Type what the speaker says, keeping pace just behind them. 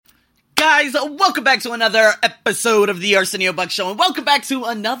guys? Welcome back to another episode of the Arsenio Buck Show, and welcome back to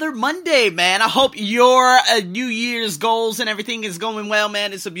another Monday, man. I hope your New Year's goals and everything is going well,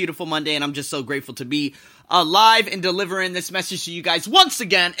 man. It's a beautiful Monday, and I'm just so grateful to be alive and delivering this message to you guys once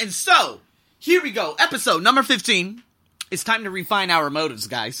again. And so, here we go, episode number 15. It's time to refine our motives,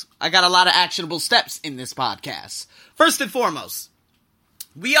 guys. I got a lot of actionable steps in this podcast. First and foremost,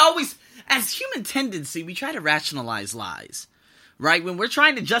 we always, as human tendency, we try to rationalize lies. Right? When we're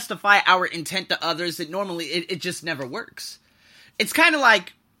trying to justify our intent to others, it just never works. It's kind of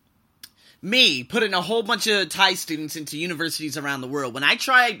like me putting a whole bunch of Thai students into universities around the world. When I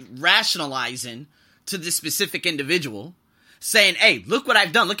tried rationalizing to this specific individual, saying, hey, look what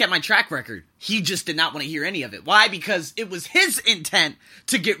I've done, look at my track record, he just did not want to hear any of it. Why? Because it was his intent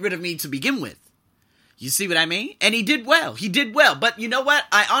to get rid of me to begin with. You see what I mean? And he did well. But you know what?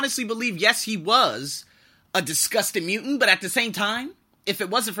 I honestly believe, yes, he was a disgusting mutant, but at the same time, if it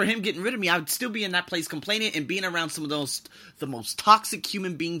wasn't for him getting rid of me, I would still be in that place complaining and being around some of the most toxic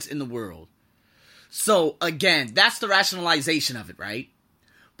human beings in the world. So, again, that's the rationalization of it, right?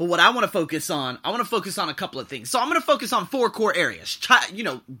 But what I want to focus on, a couple of things. So I'm going to focus on 4 core areas.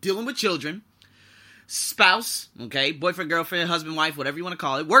 Dealing with children, spouse, okay, boyfriend, girlfriend, husband, wife, whatever you want to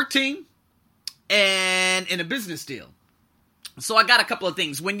call it, work team, and in a business deal. So I got a couple of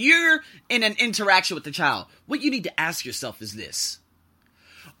things. When you're in an interaction with the child, what you need to ask yourself is this.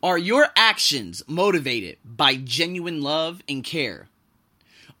 Are your actions motivated by genuine love and care?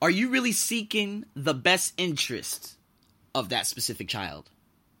 Are you really seeking the best interest of that specific child?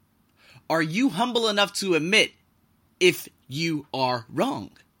 Are you humble enough to admit if you are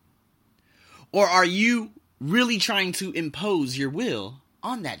wrong? Or are you really trying to impose your will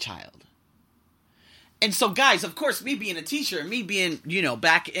on that child? And so, guys, of course, me being a teacher, and me being,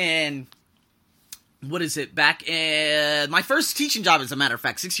 back in my first teaching job, as a matter of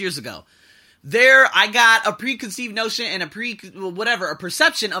fact, 6 years ago, there I got a preconceived notion and a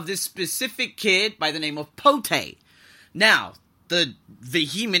perception of this specific kid by the name of Pote. Now, the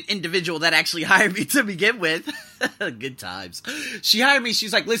vehement individual that actually hired me to begin with, good times, she hired me,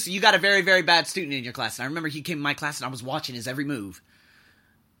 she's like, listen, you got a very, very bad student in your class. And I remember he came in my class and I was watching his every move.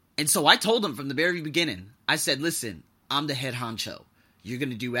 And so I told him from the very beginning, I said, listen, I'm the head honcho. You're going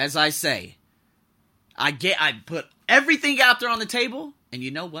to do as I say. I put everything out there on the table, and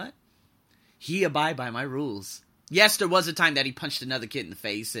you know what? He abide by my rules. Yes, there was a time that he punched another kid in the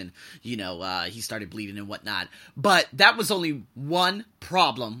face, and, he started bleeding and whatnot. But that was only one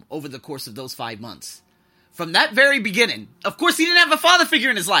problem over the course of those 5 months. From that very beginning, of course, he didn't have a father figure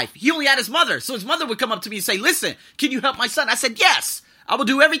in his life. He only had his mother. So his mother would come up to me and say, listen, can you help my son? I said, yes. I will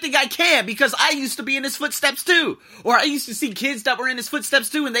do everything I can because I used to be in his footsteps too. Or I used to see kids that were in his footsteps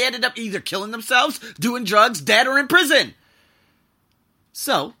too and they ended up either killing themselves, doing drugs, dead, or in prison.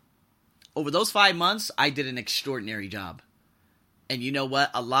 So, over those 5 months, I did an extraordinary job. And you know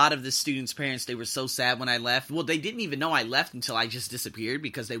what? A lot of the students' parents, they were so sad when I left. Well, they didn't even know I left until I just disappeared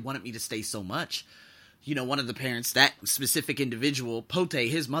because they wanted me to stay so much. One of the parents, that specific individual, Pote,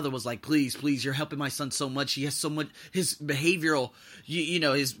 his mother was like, please, you're helping my son so much. He has so much, his behavioral, he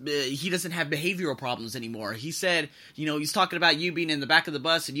doesn't have behavioral problems anymore. He said, he's talking about you being in the back of the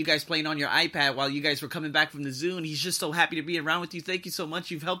bus and you guys playing on your iPad while you guys were coming back from the zoo. And he's just so happy to be around with you. Thank you so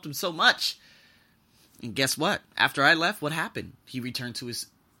much. You've helped him so much. And guess what? After I left, what happened? He returned to his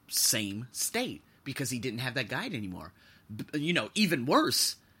same state because he didn't have that guide anymore. Even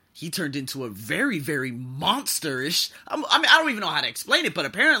worse. He turned into a very, very monsterish, I don't even know how to explain it, but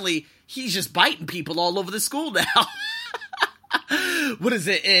apparently he's just biting people all over the school now. What is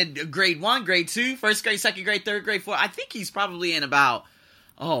it, in grade 1, grade 2, first grade, second grade, third grade, 4? I think he's probably in about,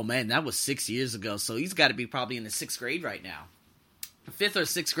 oh man, that was 6 years ago, so he's got to be probably in the 6th grade right now. 5th or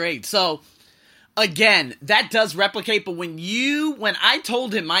 6th grade. So, again, that does replicate, but when I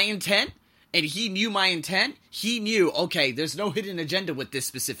told him my intent, and he knew my intent, he knew, okay, there's no hidden agenda with this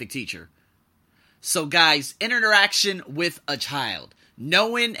specific teacher. So guys, interaction with a child.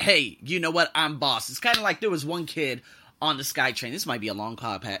 Knowing, hey, you know what, I'm boss. It's kind of like there was one kid on the SkyTrain. This might be a long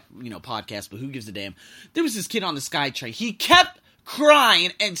podcast, but who gives a damn? There was this kid on the SkyTrain. He kept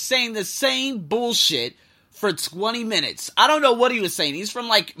crying and saying the same bullshit for 20 minutes. I don't know what he was saying. He's from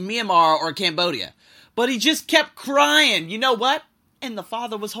like Myanmar or Cambodia. But he just kept crying. You know what? And the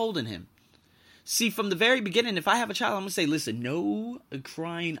father was holding him. See, from the very beginning, if I have a child, I'm going to say, listen, no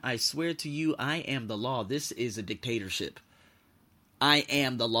crying, I swear to you, I am the law. This is a dictatorship. I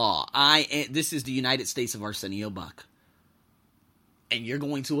am the law. This is the United States of Arsenio Buck. And you're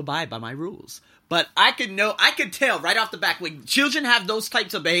going to abide by my rules. But I could tell right off the back, when children have those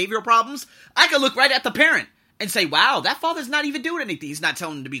types of behavioral problems, I could look right at the parent and say, wow, that father's not even doing anything. He's not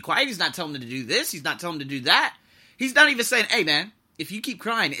telling him to be quiet. He's not telling him to do this. He's not telling him to do that. He's not even saying, hey, man, if you keep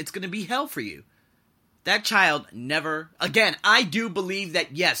crying, it's going to be hell for you. That child never, again, I do believe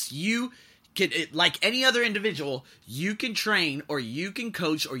that, yes, you can, like any other individual, you can train or you can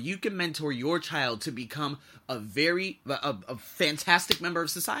coach or you can mentor your child to become a fantastic member of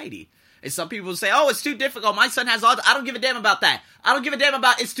society. And some people say, oh, it's too difficult. My son has all, I don't give a damn about that. I don't give a damn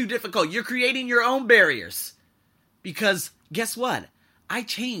about it's too difficult. You're creating your own barriers. Because guess what? I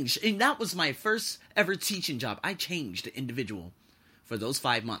changed. And that was my first ever teaching job. I changed the individual for those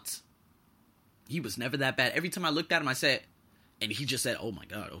 5 months. He was never that bad. Every time I looked at him, I said, and he just said, oh my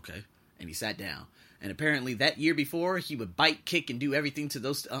God, okay. And he sat down. And apparently that year before, he would bite, kick, and do everything to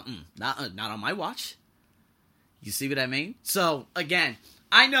those, not on my watch. You see what I mean? So, again,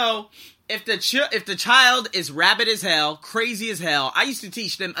 I know if the child is rabid as hell, crazy as hell, I used to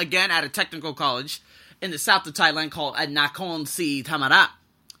teach them, again, at a technical college in the south of Thailand called Nakhon Si Thammarat.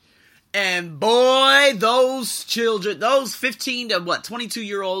 And boy, those children, those 15 to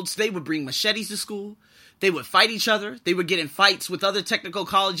 22-year-olds, they would bring machetes to school. They would fight each other. They would get in fights with other technical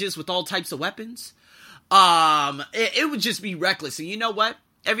colleges with all types of weapons. It would just be reckless. And you know what?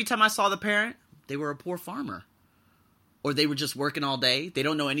 Every time I saw the parent, they were a poor farmer. Or they were just working all day. They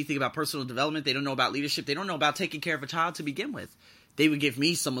don't know anything about personal development. They don't know about leadership. They don't know about taking care of a child to begin with. They would give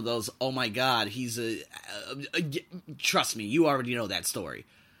me some of those, oh my God, he's trust me, you already know that story.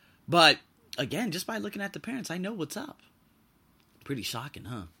 But, again, just by looking at the parents, I know what's up. Pretty shocking,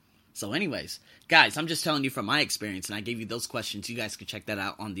 huh? So anyways, guys, I'm just telling you from my experience, and I gave you those questions. You guys can check that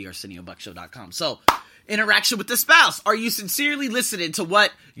out on the ArsenioBuckShow.com. So, interaction with the spouse. Are you sincerely listening to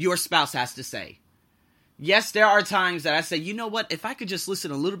what your spouse has to say? Yes, there are times that I say, you know what? If I could just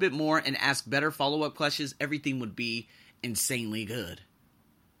listen a little bit more and ask better follow-up questions, everything would be insanely good.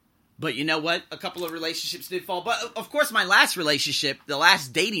 But you know what? A couple of relationships did fall. But, of course, my last relationship, the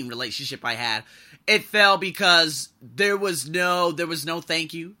last dating relationship I had, it fell because there was no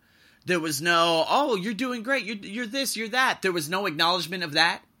thank you. There was no, oh, you're doing great. You're this, you're that. There was no acknowledgement of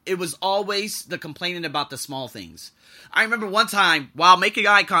that. It was always the complaining about the small things. I remember one time, while making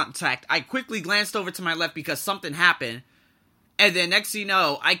eye contact, I quickly glanced over to my left because something happened. And then next thing you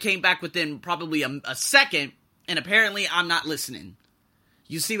know, I came back within probably a second, and apparently I'm not listening.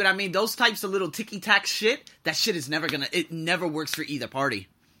 You see what I mean? Those types of little ticky-tack shit, that shit is it never works for either party.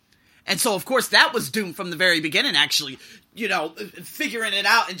 And so, of course, that was doomed from the very beginning, actually. You know, figuring it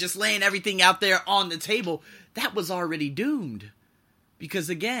out and just laying everything out there on the table, that was already doomed. Because,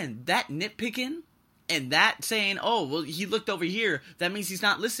 again, that nitpicking and that saying, oh, well, he looked over here, that means he's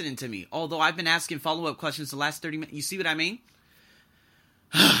not listening to me. Although I've been asking follow-up questions the last 30 minutes. You see what I mean?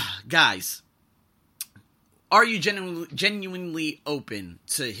 Guys, are you genuinely open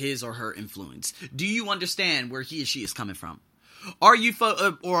to his or her influence? Do you understand where he or she is coming from? Are you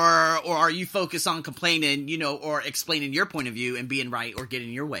or are you focused on complaining, you know, or explaining your point of view and being right or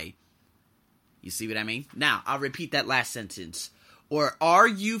getting your way? You see what I mean? Now, I'll repeat that last sentence. Or are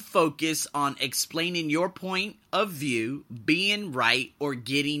you focused on explaining your point of view, being right, or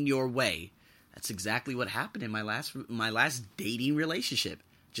getting your way? That's exactly what happened in my last dating relationship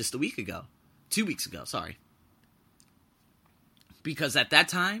just 2 weeks ago, sorry. Because at that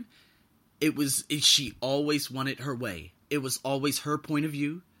time, she always wanted her way. It was always her point of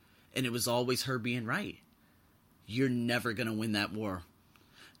view, and it was always her being right. You're never going to win that war.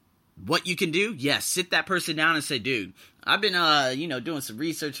 What you can do, yes, sit that person down and say, dude, I've been, doing some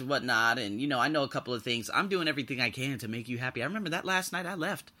research and whatnot, and, I know a couple of things. I'm doing everything I can to make you happy. I remember that last night I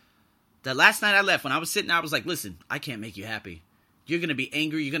left. When I was sitting there, I was like, listen, I can't make you happy. You're going to be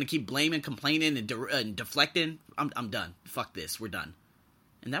angry. You're going to keep blaming, complaining, and deflecting. I'm done. Fuck this. We're done.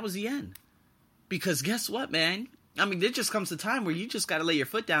 And that was the end. Because guess what, man? I mean, there just comes a time where you just got to lay your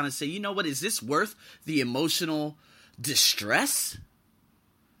foot down and say, you know what? Is this worth the emotional distress?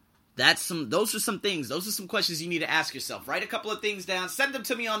 Those are some things. Those are some questions you need to ask yourself. Write a couple of things down. Send them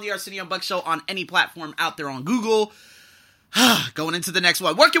to me on the Arsenio Buck Show on any platform out there on Google. Going into the next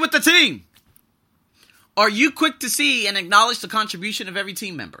one. Working with the team. Are you quick to see and acknowledge the contribution of every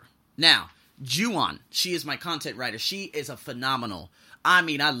team member? Now, Juwon, she is my content writer. She is a phenomenal. I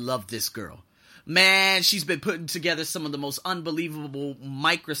love this girl. Man, she's been putting together some of the most unbelievable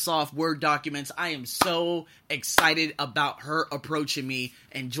Microsoft Word documents. I am so excited about her approaching me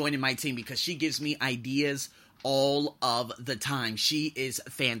and joining my team because she gives me ideas all of the time. She is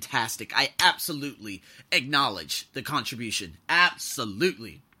fantastic. I absolutely acknowledge the contribution.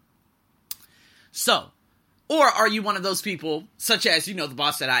 Absolutely. So, or are you one of those people, such as, the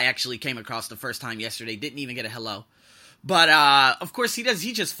boss that I actually came across the first time yesterday, didn't even get a hello. But, of course, he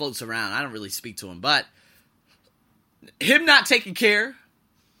just floats around. I don't really speak to him. But him not taking care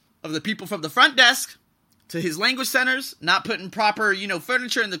of the people from the front desk to his language centers, not putting proper,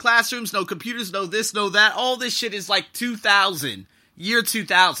 furniture in the classrooms, no computers, no this, no that. All this shit is like year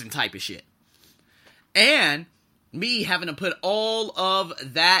 2000 type of shit. And me having to put all of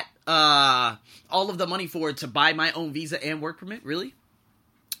that, all of the money forward to buy my own visa and work permit? Really?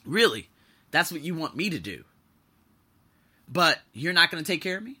 Really? That's what you want me to do? But you're not going to take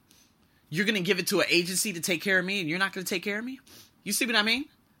care of me? You're going to give it to an agency to take care of me, and you're not going to take care of me? You see what I mean?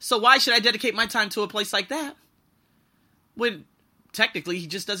 So why should I dedicate my time to a place like that when technically he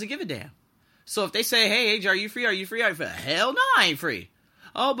just doesn't give a damn? So if they say, hey, AJ, are you free? Are you free? Are you free? Hell no, I ain't free.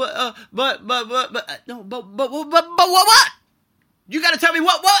 Oh, but what? You got to tell me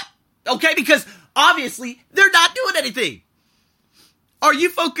what? Okay, because obviously they're not doing anything. Are you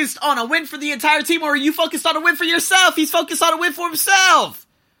focused on a win for the entire team, or are you focused on a win for yourself? He's focused on a win for himself.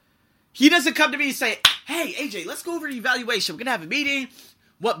 He doesn't come to me and say, hey, AJ, let's go over the evaluation. We're going to have a meeting.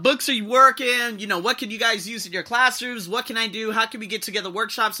 What books are you working? What can you guys use in your classrooms? What can I do? How can we get together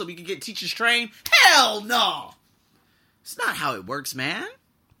workshops so we can get teachers trained? Hell no! It's not how it works, man.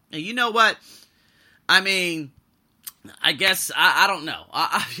 And you know what? I mean, I guess, I don't know.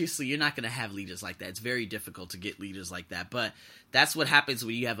 Obviously, you're not going to have leaders like that. It's very difficult to get leaders like that. But that's what happens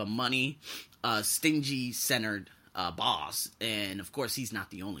when you have a money, stingy-centered boss. And, of course, he's not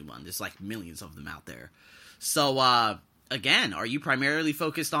the only one. There's like millions of them out there. So, again, are you primarily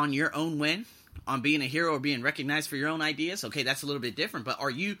focused on your own win? On being a hero or being recognized for your own ideas? Okay, that's a little bit different. But are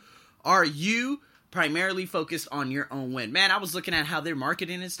you primarily focused on your own win? Man, I was looking at how they're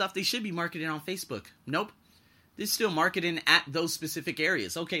marketing and stuff. They should be marketing on Facebook. Nope. They're still marketing at those specific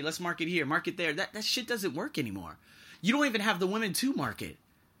areas. Okay, let's market here, market there. That shit doesn't work anymore. You don't even have the women to market.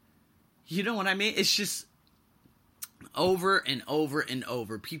 You know what I mean? It's just over and over and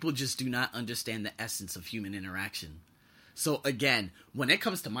over. People just do not understand the essence of human interaction. So again, when it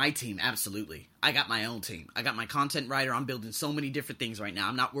comes to my team, absolutely. I got my own team. I got my content writer. I'm building so many different things right now.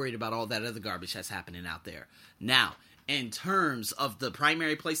 I'm not worried about all that other garbage that's happening out there. Now, in terms of the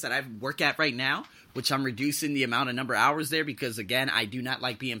primary place that I work at right now, which I'm reducing the number of hours there because, again, I do not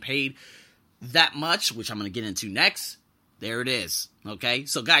like being paid that much, which I'm going to get into next. There it is. Okay?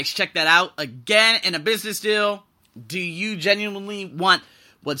 So, guys, check that out. Again, in a business deal, do you genuinely want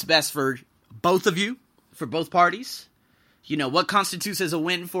what's best for both of you, for both parties? What constitutes as a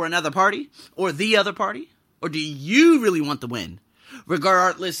win for another party or the other party? Or do you really want the win,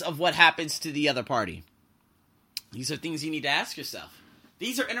 regardless of what happens to the other party? These are things you need to ask yourself.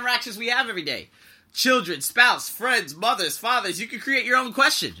 These are interactions we have every day. Children, spouse, friends, mothers, fathers. You can create your own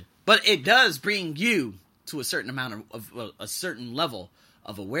question, but it does bring you to a certain amount of a certain level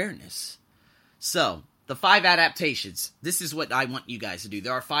of awareness. So, the 5 adaptations. This is what I want you guys to do.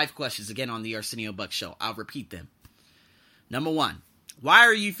 There are 5 questions, again, on the Arsenio Buck Show. I'll repeat them. Number 1, why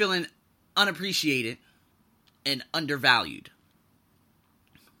are you feeling unappreciated and undervalued?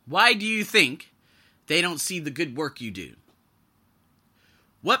 Why do you think they don't see the good work you do?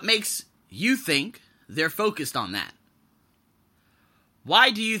 What makes you think they're focused on that? Why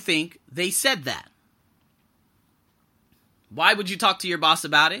do you think they said that? Why would you talk to your boss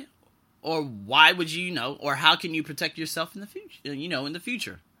about it? Or why would you, or how can you protect yourself in the future, in the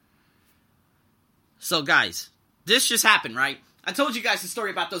future? So guys, this just happened, right? I told you guys the story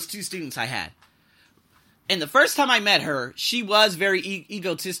about those 2 students I had. And the first time I met her, she was very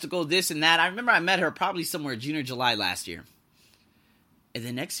egotistical, this and that. I remember I met her probably somewhere June or July last year. And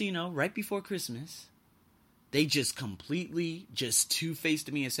then next thing you know, right before Christmas, they just completely just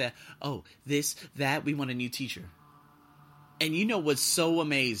two-faced me and said, oh, this, that, we want a new teacher. And you know what's so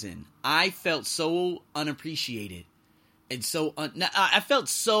amazing? I felt so unappreciated. And so, I felt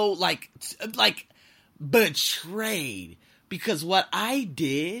so like betrayed. Because what I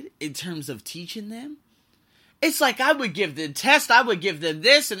did in terms of teaching them, it's like I would give them tests, I would give them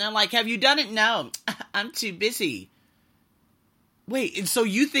this, and they're like, have you done it? No, I'm too busy. Wait, and so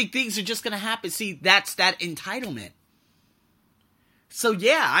you think things are just going to happen? See, that's that entitlement. So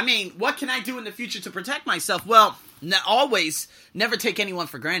yeah, I mean, what can I do in the future to protect myself? Well, always never take anyone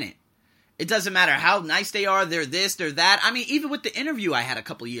for granted. It doesn't matter how nice they are, they're this, they're that. I mean, even with the interview I had a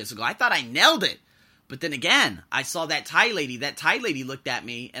couple years ago, I thought I nailed it. But then again, I saw that Thai lady. That Thai lady looked at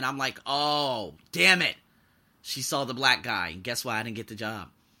me, and I'm like, oh, damn it. She saw the black guy, and guess why I didn't get the job?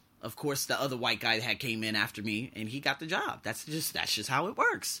 Of course, the other white guy had came in after me, and he got the job. That's just how it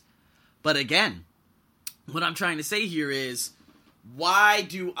works. But again, what I'm trying to say here is, why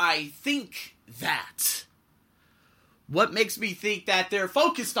do I think that? What makes me think that they're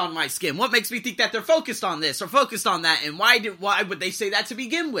focused on my skin? What makes me think that they're focused on this or focused on that? And why would they say that to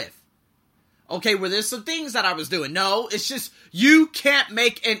begin with? Okay, were there some things that I was doing? No, it's just you can't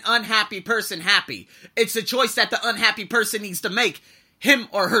make an unhappy person happy. It's a choice that the unhappy person needs to make, him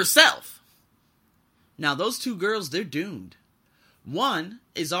or herself. Now, those two girls, they're doomed. One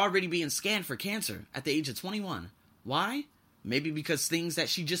is already being scanned for cancer at the age of 21. Why? Maybe because things that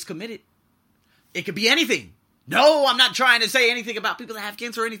she just committed. It could be anything. No, I'm not trying to say anything about people that have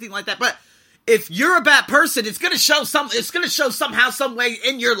cancer or anything like that, but if you're a bad person, it's going to show somehow, some way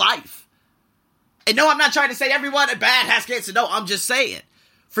in your life. And no, I'm not trying to say everyone bad has cancer. No, I'm just saying,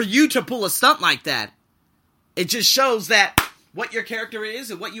 for you to pull a stunt like that, it just shows that what your character is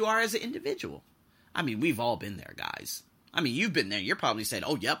and what you are as an individual. I mean, we've all been there, guys. I mean, you've been there. You're probably saying,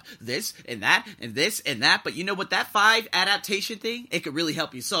 oh, yep, this and that and this and that. But you know what? That 5 adaptation thing, it could really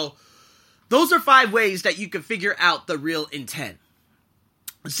help you. So those are 5 ways that you can figure out the real intent.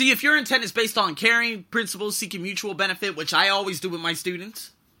 See, if your intent is based on caring principles, seeking mutual benefit, which I always do with my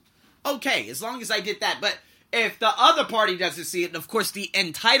students, okay, as long as I did that. But if the other party doesn't see it, and of course the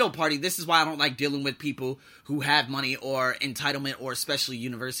entitled party, this is why I don't like dealing with people who have money or entitlement, or especially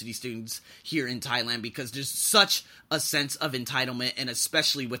university students here in Thailand, because there's such a sense of entitlement, and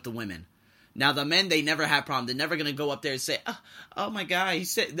especially with the women. Now, the men, they never have problem. They're never going to go up there and say, oh my God, he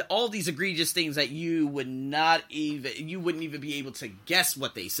said all these egregious things that you wouldn't even be able to guess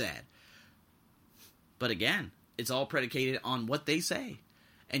what they said. But again, it's all predicated on what they say.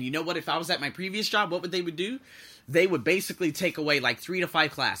 And you know what? If I was at my previous job, what would they do? They would basically take away like 3 to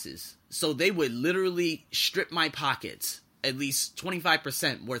 5 classes. So they would literally strip my pockets, at least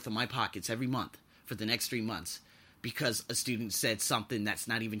 25% worth of my pockets every month for the next 3 months, because a student said something that's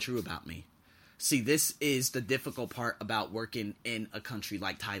not even true about me. See, this is the difficult part about working in a country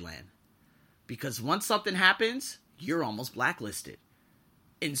like Thailand. Because once something happens, you're almost blacklisted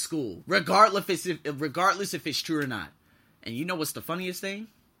in school, regardless if it's true or not. And you know what's the funniest thing?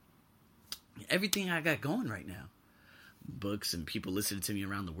 Everything I got going right now. Books and people listening to me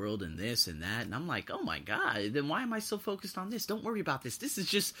around the world and this and that. And I'm like, oh my God, then why am I so focused on this? Don't worry about this. This is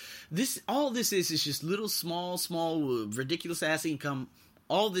just, all this is just little small, ridiculous ass income.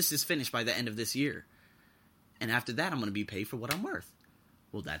 All this is finished by the end of this year. And after that, I'm going to be paid for what I'm worth.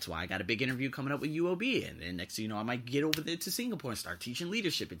 Well, that's why I got a big interview coming up with UOB. And then next thing you know, I might get over there to Singapore and start teaching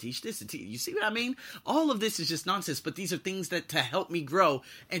leadership and teach this. You see what I mean? All of this is just nonsense. But these are things that to help me grow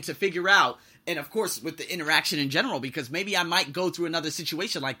and to figure out. And of course, with the interaction in general, because maybe I might go through another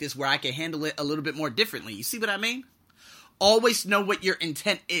situation like this where I can handle it a little bit more differently. You see what I mean? Always know what your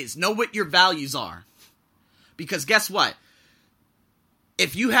intent is. Know what your values are. Because guess what?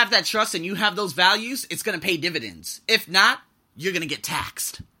 If you have that trust and you have those values, it's going to pay dividends. If not, you're going to get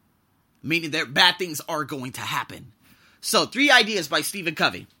taxed. Meaning that bad things are going to happen. So, 3 ideas by Stephen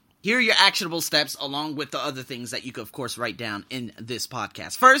Covey. Here are your actionable steps along with the other things that you could, of course, write down in this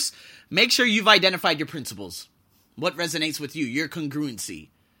podcast. First, make sure you've identified your principles. What resonates with you, your congruency.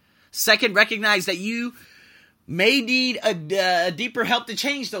 Second, recognize that you may need a deeper help to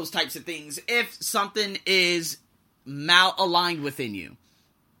change those types of things if something is malaligned within you.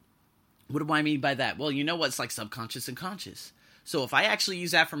 What do I mean by that? Well, you know what? It's like subconscious and conscious. So if I actually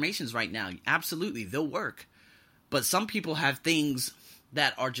use affirmations right now, absolutely, they'll work. But some people have things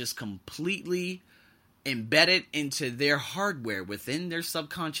that are just completely embedded into their hardware within their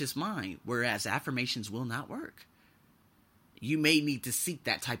subconscious mind, whereas affirmations will not work. You may need to seek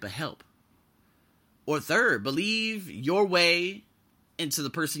that type of help. Or third, believe your way into the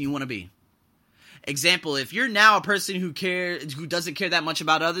person you want to be. Example, if you're now a person who doesn't care that much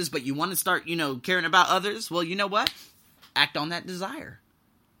about others, but you want to start, caring about others, well, you know what? Act on that desire.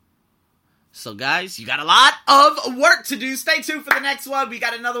 So, guys, you got a lot of work to do. Stay tuned for the next one. We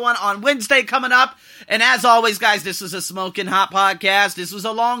got another one on Wednesday coming up. And as always, guys, this was a smoking hot podcast. This was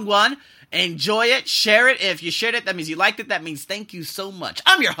a long one. Enjoy it. Share it. If you shared it, that means you liked it. That means thank you so much.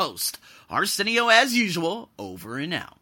 I'm your host, Arsenio, as usual. Over and out.